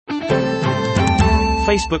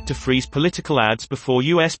Facebook to freeze political ads before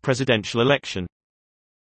U.S. presidential election.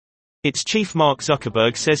 Its chief Mark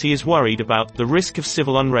Zuckerberg says he is worried about the risk of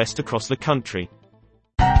civil unrest across the country.